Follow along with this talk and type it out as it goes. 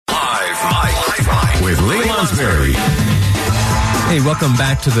Mike with Lee Lonsberry. Hey, welcome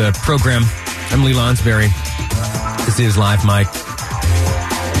back to the program. I'm Lee Lonsberry. This is Live Mike.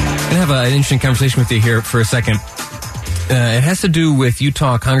 I'm going to have an interesting conversation with you here for a second. It has to do with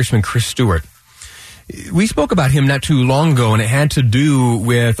Utah Congressman Chris Stewart. We spoke about him not too long ago, and it had to do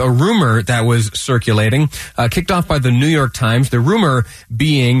with a rumor that was circulating, kicked off by the New York Times. The rumor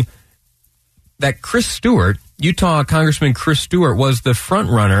being that Chris Stewart, Utah Congressman Chris Stewart, was the front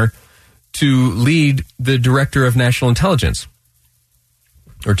runner to lead the Director of National Intelligence,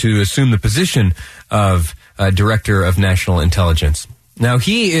 or to assume the position of Director of National Intelligence. Now,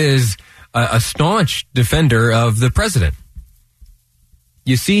 he is a staunch defender of the president.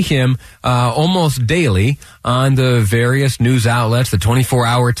 You see him almost daily on the various news outlets, the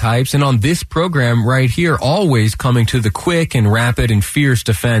 24-hour types, and on this program right here, always coming to the quick and rapid and fierce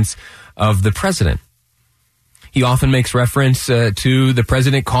defense of the president. He often makes reference to the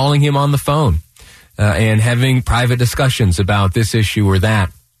president calling him on the phone and having private discussions about this issue or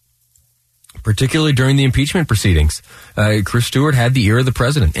that. Particularly during the impeachment proceedings, Chris Stewart had the ear of the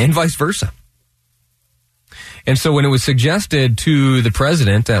president, and vice versa. And so when it was suggested to the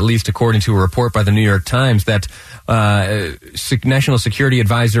president, at least according to a report by the New York Times, that National Security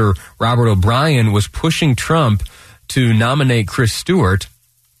Advisor Robert O'Brien was pushing Trump to nominate Chris Stewart,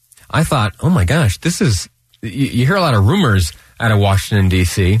 I thought, oh my gosh, this is, you hear a lot of rumors out of Washington,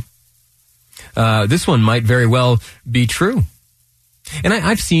 D.C. This one might very well be true. And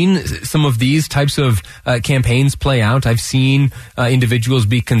I've seen some of these types of campaigns play out. I've seen individuals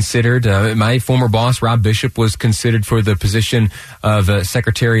be considered. My former boss, Rob Bishop, was considered for the position of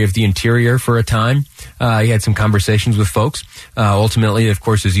Secretary of the Interior for a time. He had some conversations with folks. Ultimately, of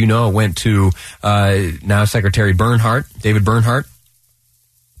course, as you know, it went to now Secretary Bernhardt, David Bernhardt.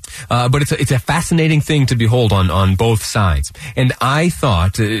 But it's a fascinating thing to behold on both sides. And I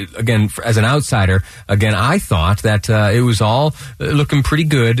thought, again, as an outsider, I thought that it was all looking pretty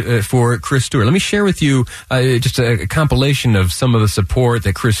good for Chris Stewart. Let me share with you just a compilation of some of the support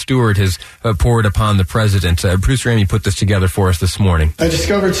that Chris Stewart has poured upon the president. Producer Amy put this together for us this morning. I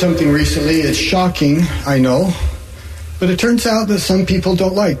discovered something recently. It's shocking, I know. But it turns out that some people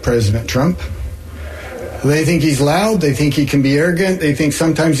don't like President Trump. They think he's loud, they think he can be arrogant, they think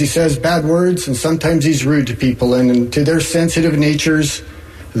sometimes he says bad words, and sometimes he's rude to people, and to their sensitive natures,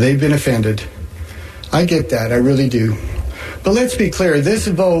 they've been offended. I get that, I really do. But let's be clear, this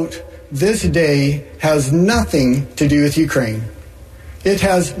vote, this day, has nothing to do with Ukraine. It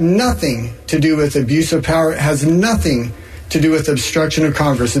has nothing to do with abuse of power. It has nothing to do with obstruction of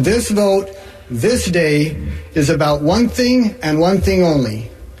Congress. This vote, this day, is about one thing and one thing only.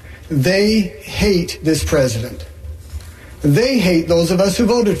 They hate this president. They hate those of us who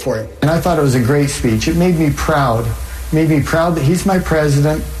voted for him. And I thought it was a great speech. It made me proud. It made me proud that he's my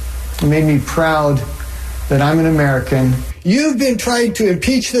president. It made me proud that I'm an American. You've been trying to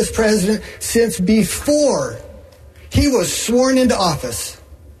impeach this president since before he was sworn into office.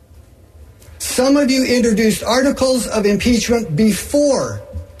 Some of you introduced articles of impeachment before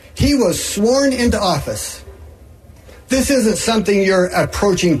he was sworn into office. This isn't something you're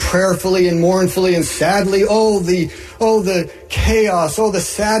approaching prayerfully and mournfully and sadly. Oh, the chaos, oh, the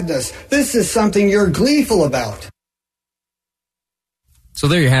sadness. This is something you're gleeful about. So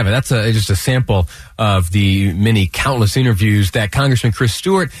there you have it. That's just a sample of the many countless interviews that Congressman Chris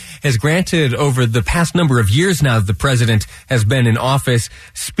Stewart has granted over the past number of years now that the president has been in office,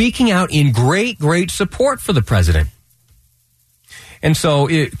 speaking out in great, great support for the president. And so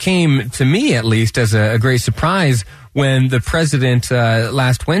it came to me, at least, as a great surprise when the president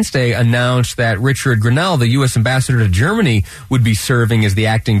last Wednesday announced that Richard Grenell, the U.S. ambassador to Germany, would be serving as the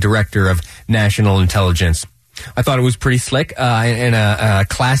acting director of national intelligence. I thought it was pretty slick and a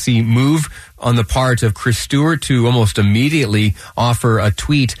classy move on the part of Chris Stewart to almost immediately offer a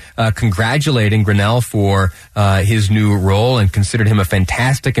tweet congratulating Grenell for his new role, and considered him a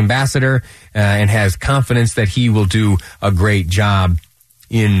fantastic ambassador and has confidence that he will do a great job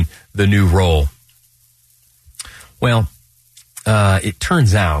in the new role. Well, it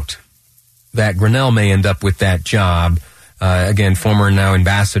turns out that Grenell may end up with that job. Again, former now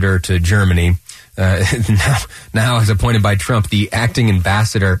ambassador to Germany. Now is appointed by Trump, the acting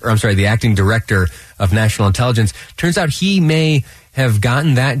director of national intelligence. Turns out he may have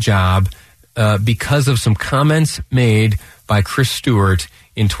gotten that job because of some comments made by Chris Stewart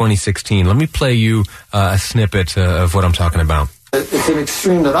in 2016. Let me play you a snippet of what I'm talking about. It's an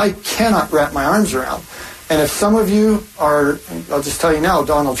extreme that I cannot wrap my arms around. And if some of you are, I'll just tell you now,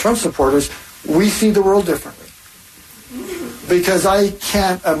 Donald Trump supporters, we see the world differently. Because I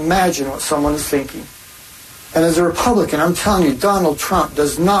can't imagine what someone is thinking. And as a Republican, I'm telling you, Donald Trump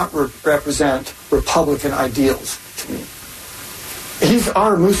does not represent Republican ideals to me. He's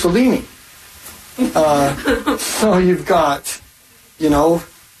our Mussolini. So you've got,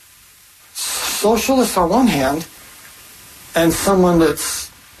 socialists on one hand, and someone that's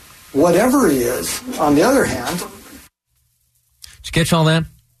whatever he is on the other hand. Did you catch all that?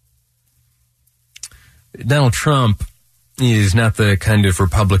 Donald Trump is not the kind of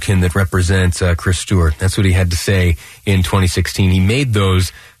Republican that represents Chris Stewart. That's what he had to say in 2016. He made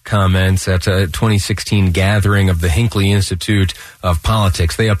those comments at a 2016 gathering of the Hinckley Institute of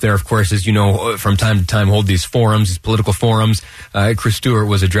Politics. They up there, of course, as you know, from time to time hold these forums, these political forums. Chris Stewart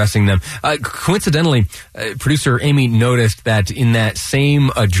was addressing them. Coincidentally, producer Amy noticed that in that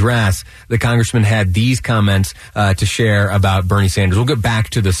same address, the congressman had these comments to share about Bernie Sanders. We'll get back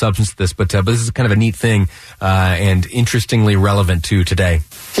to the substance of this, but this is kind of a neat thing and interestingly relevant to today.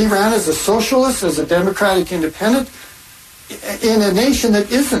 He ran as a socialist, as a Democratic independent, in a nation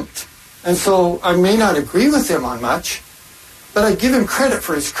that isn't. And so I may not agree with him on much, but I give him credit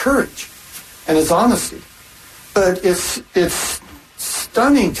for his courage and his honesty. But it's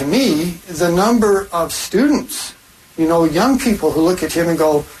stunning to me the number of students, young people who look at him and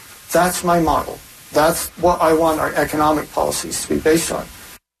go, that's my model. That's what I want our economic policies to be based on.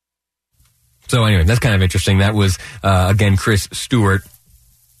 So anyway, that's kind of interesting. That was, again, Chris Stewart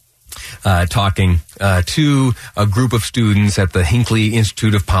talking to a group of students at the Hinckley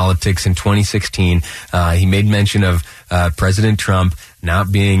Institute of Politics in 2016. He made mention of President Trump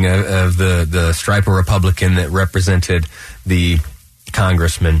not being of the stripe of Republican that represented the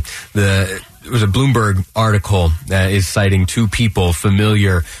congressman. There was a Bloomberg article that is citing two people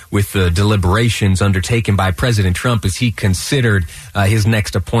familiar with the deliberations undertaken by President Trump as he considered his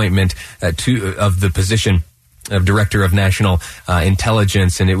next appointment of the position of Director of National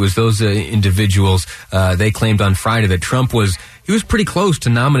Intelligence. And it was those individuals, they claimed on Friday that Trump was pretty close to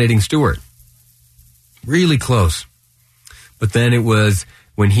nominating Stewart. Really close. But then it was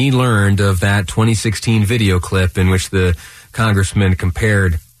when he learned of that 2016 video clip in which the congressman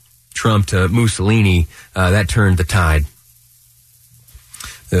compared Trump to Mussolini, that turned the tide.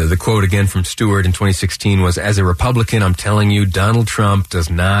 The quote again from Stewart in 2016 was, "As a Republican, I'm telling you, Donald Trump does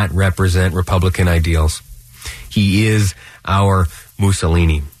not represent Republican ideals. He is our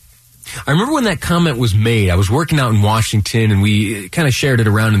Mussolini." I remember when that comment was made, I was working out in Washington and we kind of shared it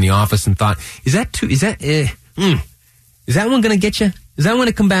around in the office and thought, is that one going to get you? Is that one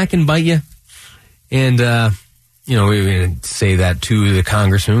to come back and bite you? And, we didn't say that to the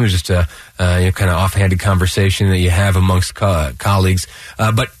congressman. It was just a kind of offhanded conversation that you have amongst colleagues.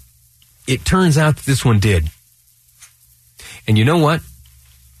 But it turns out that this one did. And you know what?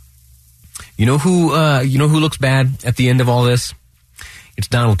 You know who looks bad at the end of all this? It's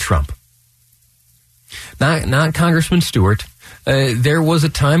Donald Trump. Not Congressman Stewart. There was a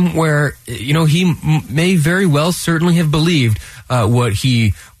time where, he may very well certainly have believed what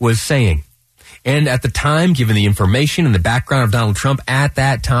he was saying. And at the time, given the information and the background of Donald Trump at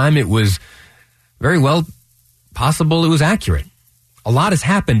that time, it was very well possible it was accurate. A lot has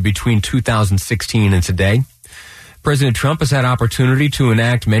happened between 2016 and today. President Trump has had opportunity to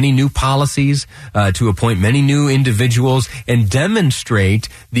enact many new policies, to appoint many new individuals, and demonstrate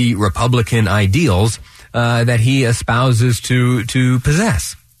the Republican ideals that he espouses to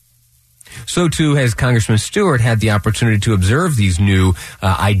possess. So too has Congressman Stewart had the opportunity to observe these new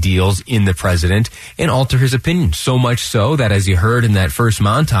ideals in the president and alter his opinion. So much so that, as you heard in that first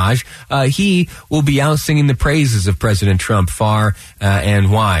montage, he will be out singing the praises of President Trump far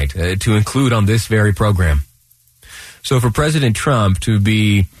and wide, to include on this very program. So for President Trump to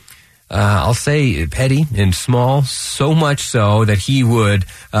be, I'll say, petty and small, so much so that he would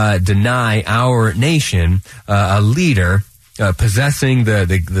deny our nation a leader possessing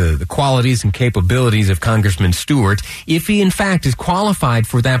the qualities and capabilities of Congressman Stewart, if he in fact is qualified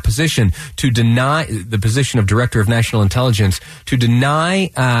for that position, to deny the position of Director of National Intelligence, to deny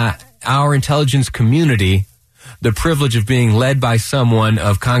our intelligence community the privilege of being led by someone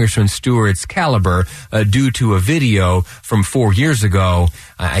of Congressman Stewart's caliber due to a video from 4 years ago,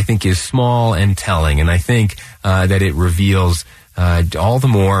 I think is small and telling. And I think that it reveals all the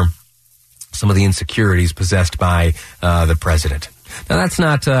more some of the insecurities possessed by the president. Now, that's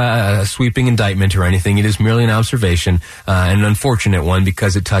not a sweeping indictment or anything. It is merely an observation, and an unfortunate one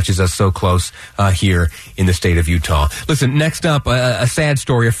because it touches us so close here in the state of Utah. Listen, next up, a sad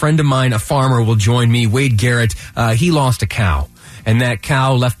story. A friend of mine, a farmer, will join me, Wade Garrett. He lost a cow, and that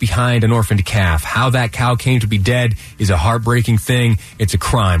cow left behind an orphaned calf. How that cow came to be dead is a heartbreaking thing. It's a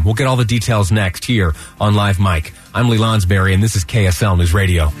crime. We'll get all the details next here on Live Mike. I'm Lee Lonsberry, and this is KSL News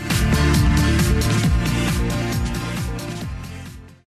Radio.